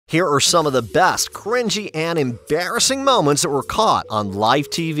Here are some of the best cringy and embarrassing moments that were caught on live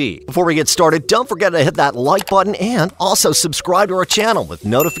TV. Before we get started, don't forget to hit that like button and also subscribe to our channel with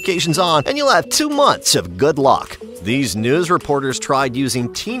notifications on, and you'll have 2 months of good luck. These news reporters tried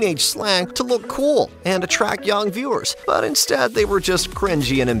using teenage slang to look cool and attract young viewers, but instead they were just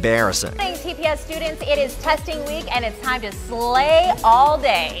cringy and embarrassing. Hey TPS students, it is testing week and it's time to slay all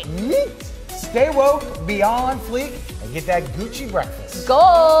day. Yeet. Stay woke, be on fleek, and get that Gucci breakfast.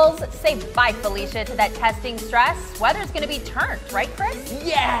 Goals! Say bye, Felicia, to that testing stress. Weather's gonna be turned, right, Chris?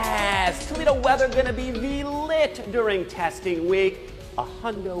 Yes! Toledo weather gonna be lit during testing week. A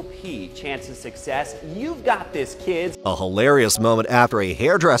hundo-P chance of success. You've got this, kids. A hilarious moment after a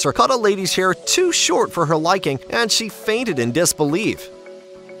hairdresser cut a lady's hair too short for her liking and she fainted in disbelief.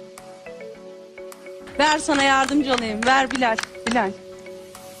 Ver sana yardımcı olayım. Ver Bilal. Bilal.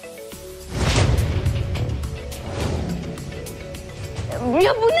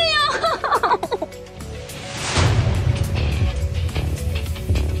 Ya bu ne ya?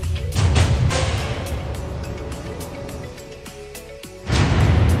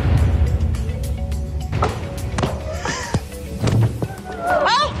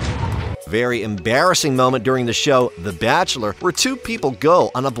 Very embarrassing moment during the show The Bachelor, where 2 people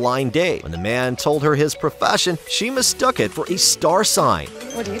go on a blind date. When the man told her his profession, she mistook it for a star sign.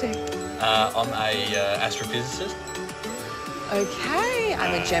 What do you think? I'm a astrophysicist. Okay,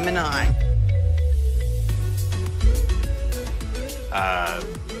 I'm a Gemini.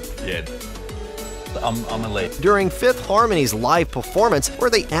 Yeah. I'm a lead. During Fifth Harmony's live performance, where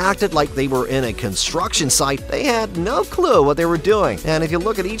they acted like they were in a construction site, they had no clue what they were doing. And if you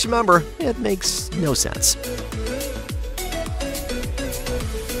look at each member, it makes no sense.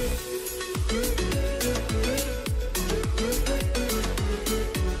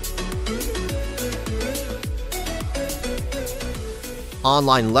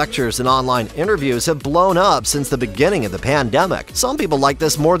 Online lectures and online interviews have blown up since the beginning of the pandemic. Some people like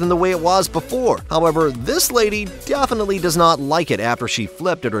this more than the way it was before. However, this lady definitely does not like it after she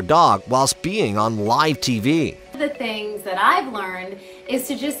flipped at her dog whilst being on live TV. The things that I've learned is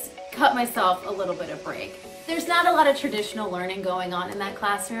to just cut myself a little bit of break. There's not a lot of traditional learning going on in that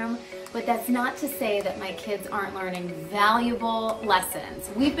classroom, but that's not to say that my kids aren't learning valuable lessons.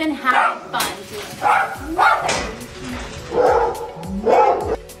 We've been having fun doing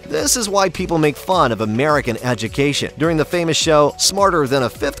This is why people make fun of American education. During the famous show Smarter Than a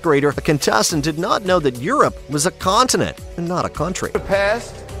Fifth Grader, a contestant did not know that Europe was a continent and not a country.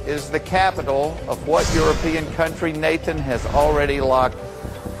 Budapest is the capital of what European country Nathan has already locked?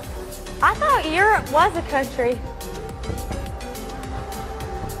 I thought Europe was a country.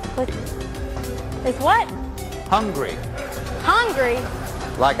 It's what? Hungry. Hungry?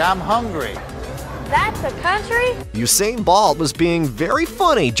 Like I'm hungry. That's a country? Usain Bolt was being very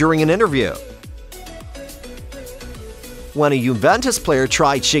funny during an interview. When a Juventus player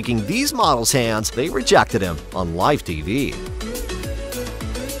tried shaking these models' hands, they rejected him on live TV.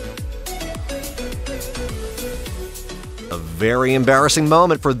 A very embarrassing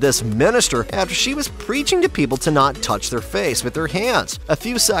moment for this minister after she was preaching to people to not touch their face with their hands. A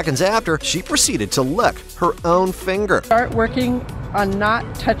few seconds after, she proceeded to lick her own finger. Start working on not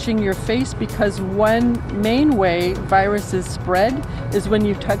touching your face, because one main way viruses spread is when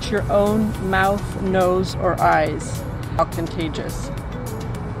you touch your own mouth, nose, or eyes. How contagious.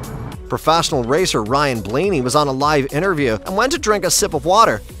 Professional racer Ryan Blaney was on a live interview and went to drink a sip of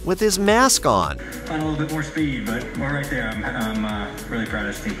water with his mask on. Find a little bit more speed, but we're right there. I'm really proud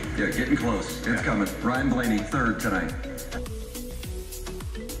of this team. Yeah, getting close. It's coming. Ryan Blaney, 3rd tonight.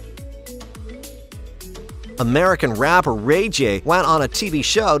 American rapper Ray J went on a TV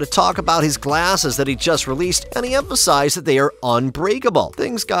show to talk about his glasses that he just released, and he emphasized that they are unbreakable.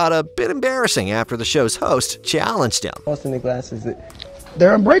 Things got a bit embarrassing after the show's host challenged him. What's in the glasses?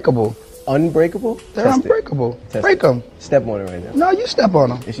 They're unbreakable. Unbreakable? They're unbreakable. Break them. Step on it right now. No, you step on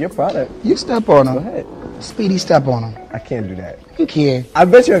them. It's your product. You step on them. Go ahead. Speedy, step on them. I can't do that. You can. I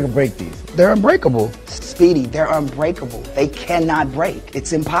bet you I can break these. They're unbreakable. Speedy, they're unbreakable. They cannot break.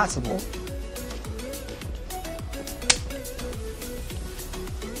 It's impossible.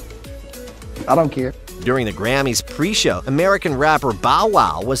 I don't care. During the Grammys pre-show, American rapper Bow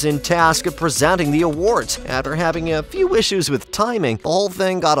Wow was in task of presenting the awards. After having a few issues with timing, the whole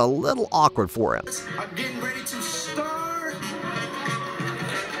thing got a little awkward for him. I'm getting ready to start now.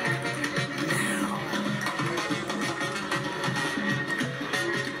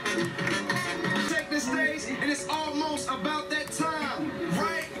 Take the stage, and it's almost about that time.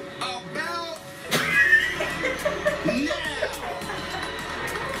 Right about now.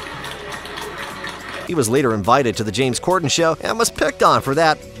 He was later invited to the James Corden show and was picked on for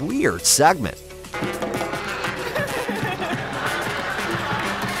that weird segment.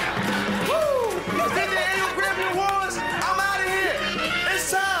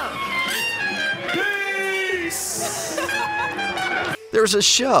 There's a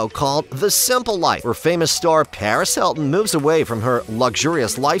show called The Simple Life, where famous star Paris Hilton moves away from her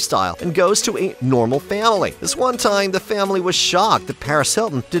luxurious lifestyle and goes to a normal family. This one time, the family was shocked that Paris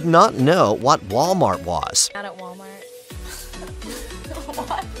Hilton did not know what Walmart was. Out at Walmart.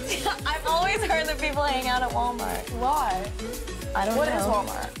 What? I've always heard that people hang out at Walmart. Why? I don't know. What is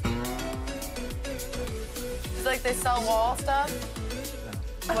Walmart? It's like they sell wall stuff?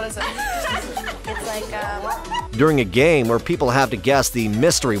 What is it? It's like, During a game where people have to guess the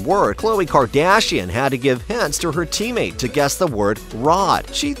mystery word, Khloe Kardashian had to give hints to her teammate to guess the word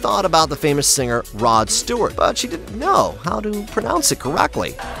Rod. She thought about the famous singer Rod Stewart, but she didn't know how to pronounce it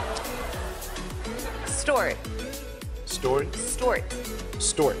correctly. Stort. Stort? Stort.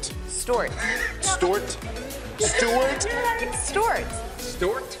 Stort. Stort. Stort? Stewart? Stort.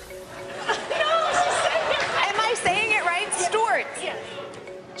 Stort? Am I saying it right? Stort.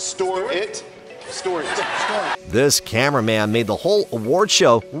 Store it? Store it. This cameraman made the whole award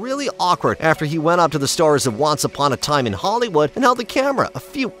show really awkward after he went up to the stars of Once Upon a Time in Hollywood and held the camera a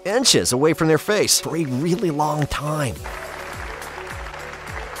few inches away from their face for a really long time.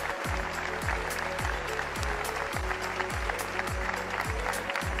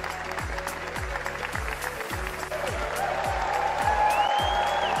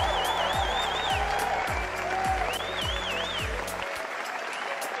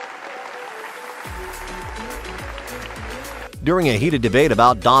 During a heated debate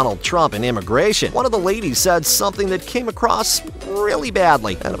about Donald Trump and immigration, one of the ladies said something that came across really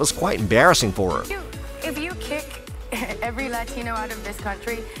badly, and it was quite embarrassing for her. If you kick every Latino out of this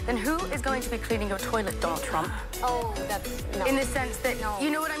country, then who is going to be cleaning your toilet, Donald Trump? Oh, that's no. In the sense that, you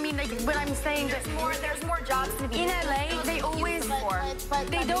know what I mean? Like, when I'm saying that There's more jobs to be in LA, they always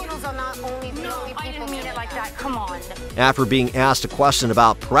they don't. are not only the No, only I people didn't mean it like that. Come on. After being asked a question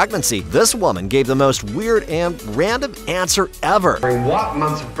about pregnancy, this woman gave the most weird and random answer ever. During what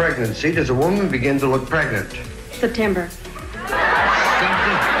months of pregnancy does a woman begin to look pregnant? September.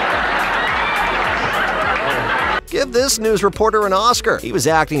 Give this news reporter an Oscar. He was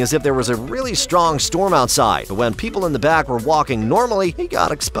acting as if there was a really strong storm outside, but when people in the back were walking normally, he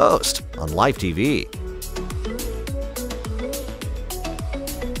got exposed on live TV.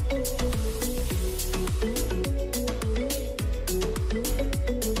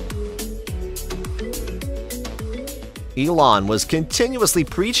 Elon was continuously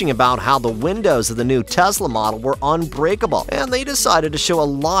preaching about how the windows of the new Tesla model were unbreakable, and they decided to show a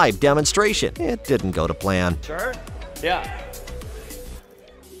live demonstration. It didn't go to plan. Sure? Yeah.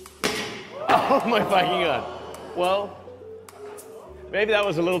 Oh my fucking god. Well, maybe that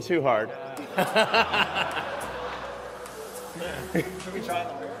was a little too hard. Should we try it?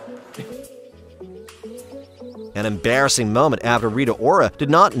 An embarrassing moment after Rita Ora did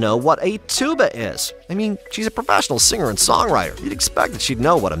not know what a tuba is. I mean, she's a professional singer and songwriter. You'd expect that she'd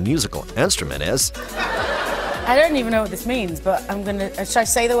know what a musical instrument is. I don't even know what this means, but I'm gonna, should I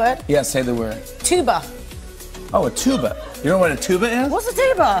say the word? Yeah, say the word. Tuba. Oh, a tuba. You know what a tuba is? What's a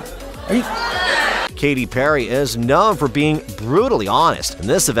tuba? Are you... Katy Perry is known for being brutally honest. In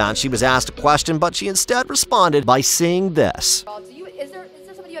this event, she was asked a question, but she instead responded by saying this. Is there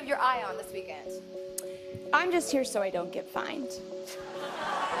somebody you have your eye on this weekend? I'm just here so I don't get fined.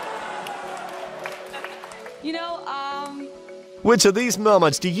 You know, Which of these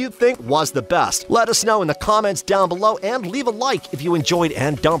moments do you think was the best? Let us know in the comments down below and leave a like if you enjoyed,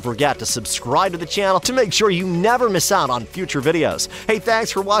 and don't forget to subscribe to the channel to make sure you never miss out on future videos. Hey,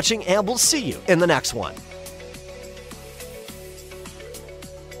 thanks for watching and we'll see you in the next one.